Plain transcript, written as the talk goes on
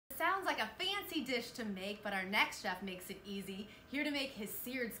like a fancy dish to make, but our next chef makes it easy. Here to make his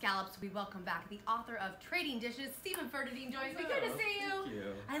seared scallops, we welcome back the author of Trading Dishes, Ferneding joins me. Good to see you. Thank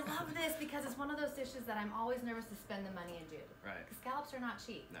you. I love this because it's one of those dishes that I'm always nervous to spend the money and do. Right. Because scallops are not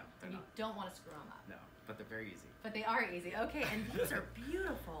cheap. No, they're and not. You don't want to screw them up. No, but they're very easy. But they are easy. Okay, and these are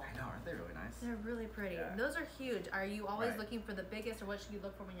beautiful. I know, aren't they really nice? They're really pretty. Yeah. And those are huge. Are you always Right. looking for the biggest, or what should you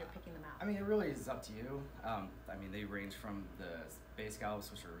look for when you're picking them out? I mean, it really is up to you. I mean, they range from the bay scallops,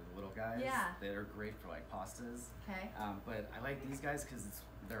 which are the little guys. Yeah. That are great for like pastas. Okay. But I like these guys because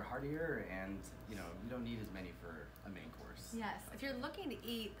they're heartier, and you don't need as many for a main course. Yes. If you're looking to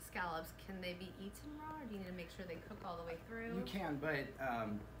eat scallops, can they be eaten raw, or do you need to make sure they cook all the way through? You can, but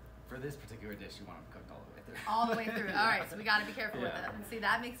for this particular dish, you want them cooked all the way through. All the way through. All right, so we got to be careful with Yeah. it. And see,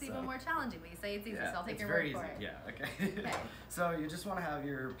 that makes it even So- more challenging. But you say it's easy, so I'll take it's your very word for easy. it. Yeah, okay. Okay. So you just want to have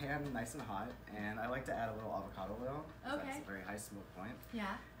your pan nice and hot, and I like to add a little avocado oil. Okay. That's a very high smoke point.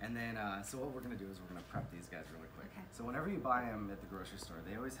 Yeah. And then, so what we're going to do is we're going to prep these guys really quick. Okay. So whenever you buy them at the grocery store,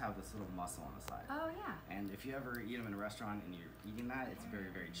 they always have this little muscle on the side. Oh yeah. And if you ever eat them in a restaurant and you're eating that, it's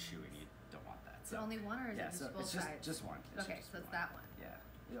very, very chewy, and you don't want that. So only one, or is yeah, it so just both it's sides? just one. It should Okay, just so be it's that one. Yeah.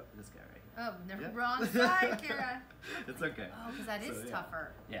 Yep, this guy right here. Oh, never Yep. wrong side, Kara. It's okay. Oh, because that is So, yeah.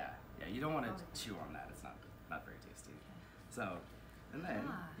 tougher. Yeah, you don't want to Oh. chew on that. It's not very tasty. So, and then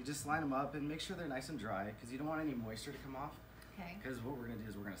Ah. you just line them up and make sure they're nice and dry, because you don't want any moisture to come off. Okay. Because what we're gonna do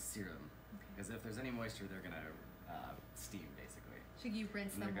is we're gonna sear them. Okay. Because if there's any moisture, they're gonna steam basically. Should you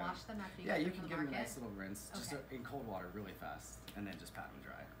rinse And them, they're gonna- wash them after you Yeah, get you them can from give the them a market? nice little rinse, just Okay. in cold water, really fast, and then just pat them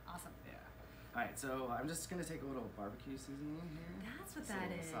dry. Awesome. Yeah. All right, so I'm just gonna take a little barbecue seasoning in here. That's what Just a that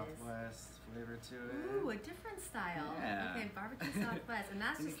little is. Southwest flavor to it. Ooh, a different style. Yeah. Okay, barbecue Southwest, and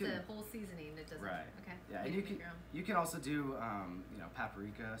that's And you just can- the whole seasoning. It doesn't. Right. Okay. Yeah, and you can also do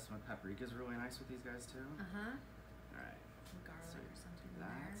paprika. Smoked paprika is really nice with these guys too. Uh huh. All right. Some garlic So or something in that.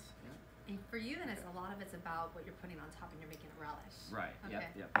 there. Yep. And for you, then it's a lot of it's about what you're putting on top, and you're making a relish. Right. Okay.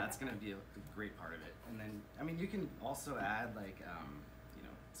 Yep. That's gonna be a great part of it. And then I mean you can also add like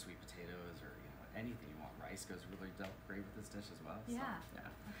sweet potatoes or anything you want. Rice goes really great with this dish as well. Yeah. So,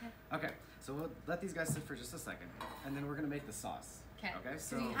 yeah. Okay. Okay. So we'll let these guys sit for just a second, and then we're gonna make the sauce. Okay. Okay.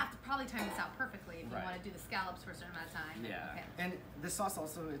 So you have to probably time this out perfectly if you Right. want to do the scallops for a certain amount of time. Yeah, Okay. and this sauce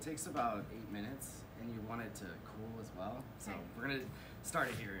also, it takes about 8 minutes, and you want it to cool as well. So Okay. we're gonna start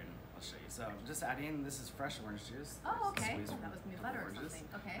it here, and I'll show you. So I'm just adding, this is fresh orange juice. Oh, There's okay. squeeze Oh, from that was new a couple butter or oranges.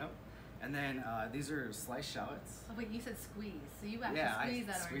 something. Okay. Yep. And then these are sliced shallots. Oh wait, you said squeeze, so you actually Yeah, I squeeze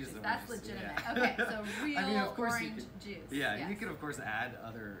that orange squeeze juice. the That's orange juice, legitimate. yeah. Okay, so real I mean, of course you orange could- juice. Yeah, yes. you could of course add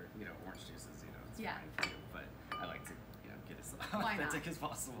other, orange juices, it's Yeah. fine too, but I like to, get as Why not? authentic as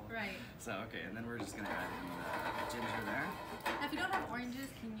possible. Right. So, okay, and then we're just gonna add in the ginger there. Now, if you don't have oranges,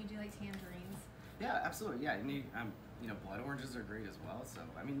 can you do like tangerines? Yeah, absolutely. Yeah, and blood oranges are great as well. So,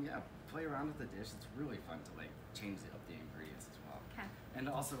 I mean, yeah, play around with the dish. It's really fun to change up the ingredients as well. Okay. And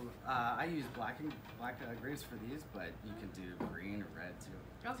also, I use black grapes for these, but you can do green or red too.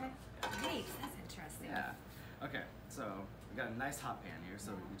 Okay. So, Grapes, that's interesting. yeah. Okay. So we got a nice hot pan here.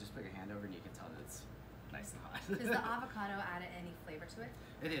 So you just put your hand over and you can tell that it's nice and hot. Does the avocado add any flavor to it?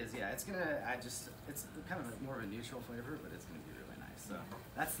 It is. Yeah. It's gonna add it's kind of more of a neutral flavor, but it's gonna be really nice. So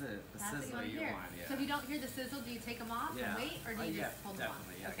that's the That's what sizzle you you hear. want. Yeah. So if you don't hear the sizzle, do you take them off and wait, or do you just hold them on?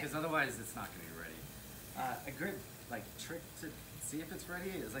 definitely, yeah, Okay. because otherwise it's not going to be ready. A good trick to see if it's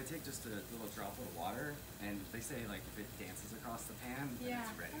ready is I take just a little droplet of water, and they say if it dances across the pan, then Yeah,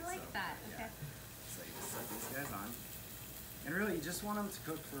 it's ready. I like so, that. yeah. Okay. So you just set these guys on, and really you just want them to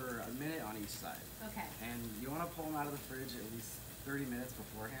cook for a minute on each side, Okay. and you want to pull them out of the fridge at least 30 minutes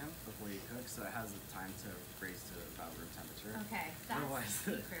beforehand before you cook, so it has the time to raise to about room temperature. Okay. That's Otherwise,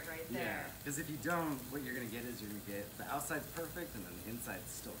 the secret right there. yeah, because if you don't, what you're gonna get is you're gonna get the outside's perfect and then the inside's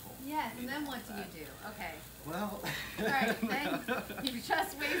still cold. Yes, and You then don't what do want you that. do? Okay. Well. All right, then you've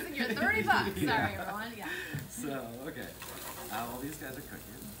just wasted your $30. Sorry, everyone. Yeah. So okay, well these guys are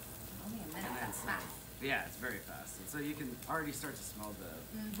cooking. Only a minute. And That's so- fast. Yeah, it's very fast, and so you can already start to smell the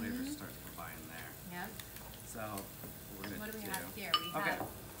flavors start to combine there. Yep. So what we're gonna What do we do? have here? We Okay. have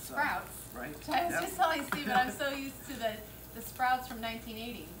So, sprouts. right. Which I was Yep. just telling Steve, but I'm so used to the sprouts from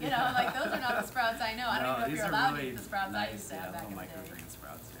 1980. Those are not the sprouts I know. I don't even know if these you're are allowed to really eat the sprouts I nice, used to have back in little the day. microgreen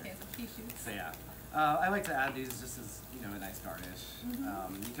sprouts here. Okay, so pea shoots. So yeah, I like to add these just as a nice garnish.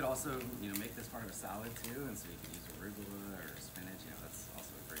 You could also make this part of a salad too, and so you can use arugula or spinach. That's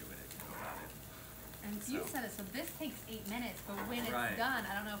also a great way to go about it. And you said it, so this takes 8 minutes, but when it's Right. done,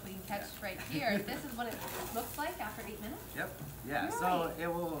 I don't know if we can catch right here. This is what it looks like after 8 minutes? Yep. Yeah. Really? So it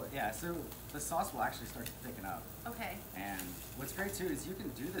will. Yeah. So the sauce will actually start to thicken up. Okay. And what's great too is you can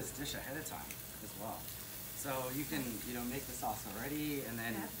do this dish ahead of time as well. So you can, you know, make the sauce already, and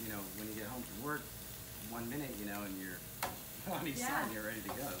then, Yeah. you know, when you get home from work, 1 minute, you know, and you're on each Yeah. side, and you're ready to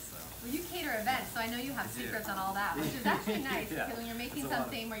go. So. Well, you cater events, so I know you have I do. secrets on all that, which is actually nice Yeah. because when you're making It's a lot of-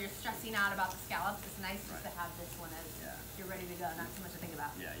 something where you're stressing out about the scallops, it's nice just Right. to have this one as Yeah. you're ready to go, not too much to think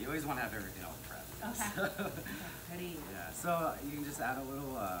about. Yeah, you always want to have everything all prepped. Okay. So, Pretty. yeah, so you can just add a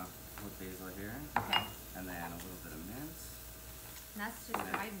little basil here, Okay. and then a little bit of mint. And that's just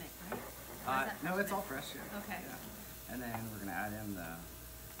Yeah. dried mint, right? Or is that No, fresh it's all mint? fresh here. Okay. Yeah. And then we're gonna add in the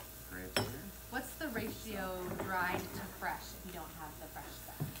grapes here. What's the ratio dried to fresh if you don't have the fresh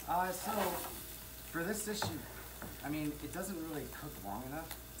stuff? So for this dish, I mean, it doesn't really cook long enough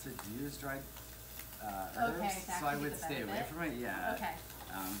to use dried herbs, Okay, to so I actually would get the stay away benefit? from it. Yeah. Okay.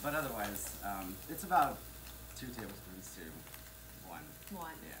 But otherwise, it's about 2 tablespoons to 1.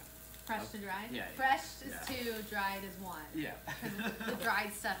 One. Yeah. Fresh Okay. to dried? Yeah, yeah. Fresh is Yeah. 2, dried is 1. Yeah. The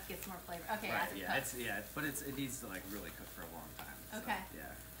dried stuff gets more flavor. Okay, Right. as it Yeah. cooks. But it needs to like really cook for a long time. So, Okay. Yeah.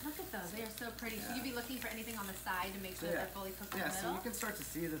 Look at those, they are so pretty. Should Yeah. you be looking for anything on the side to make So sure yeah. they're fully cooked in Yeah. the So middle? you can start to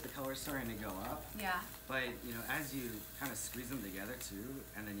see that the color's starting to go up. Yeah. But you know, as you kind of squeeze them together too,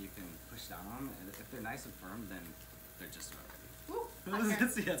 and then you can push down on them, and if they're nice and firm, then they're just about ready. Ooh, hot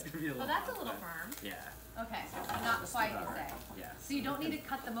here. Yeah, it's gonna be a little. Well, that's a hot, little but- firm. Yeah. Okay, so not Just quite, about you say. right. Yeah. So you don't need to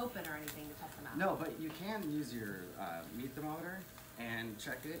cut them open or anything to test them out? No, but you can use your meat thermometer and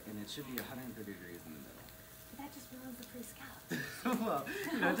check it, and it should be 130 degrees in the middle. But that just ruins the pretty scallop. Well,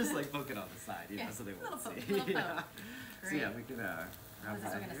 you know, just like poke it on the side, you know, Yeah, so they little won't poke, see. little poke. Yeah. So Great. yeah, we could Oh, grab is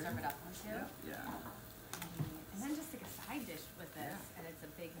this that we're gonna here. serve it up on too? Yeah. And then just like a side dish with this, Yeah. and it's a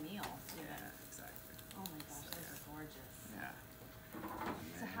big meal. too. Yeah, exactly. Oh my gosh, So, those yeah. are gorgeous. Yeah.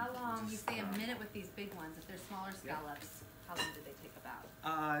 So how long, you say a minute with these big ones, if they're smaller Yeah. scallops, how long do they take about?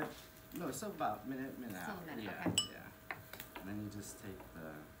 No, so about minute and a Still half. a minute, Yeah, okay. yeah. And then you just take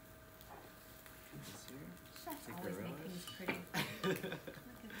this here. Chefs Take the always make relish. things pretty. Look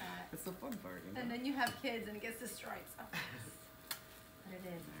at that. It's the fun part, you know. And then you have kids and it gets destroyed, so. But it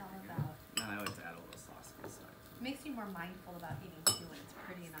is, it's all about, And I like to add a little sauce on the side. makes you more mindful about eating too when it's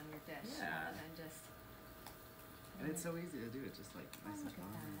pretty and on your dish, Yeah. rather than just. And it's so easy to do it, just like nice and look at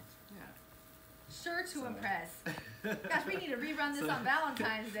calm. that. Yeah. Sure to So- impress. Gosh, we need to rerun this So- on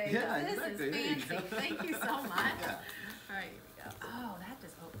Valentine's Day. Yeah, This exactly. is There you fancy. go. Thank you so much. Yeah. All right, here we go. Oh, that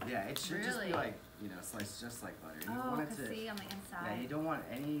just opened. Yeah, it should just Really? be like, you know, sliced just like butter. You Oh, want it cause to, see on the yeah, inside. you don't want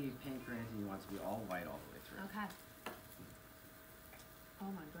any pink or anything. You want it to be all white all the way through. Okay.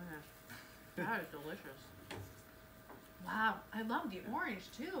 Oh my goodness. That is delicious. Wow, I love the orange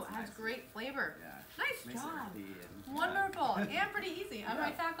too. It has nice. great flavor. Yeah. Nice Makes it job. healthy and, Wonderful and pretty easy. I Yeah.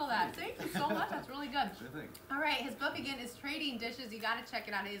 might tackle that. Thank you so much. That's really good. Sure thing. All right, his book again is Trading Dishes. You got to check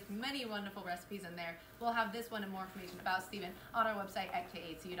it out. It has many wonderful recipes in there. We'll have this one and more information about Stephen on our website at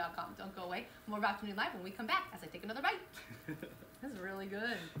khcu.com. Don't go away. More about Afternoon Live when we come back as I take another bite. This is really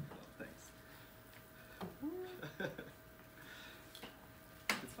good. Thanks.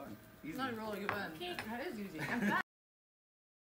 It's fun. Easy. It's not really good. That is easy. In fact,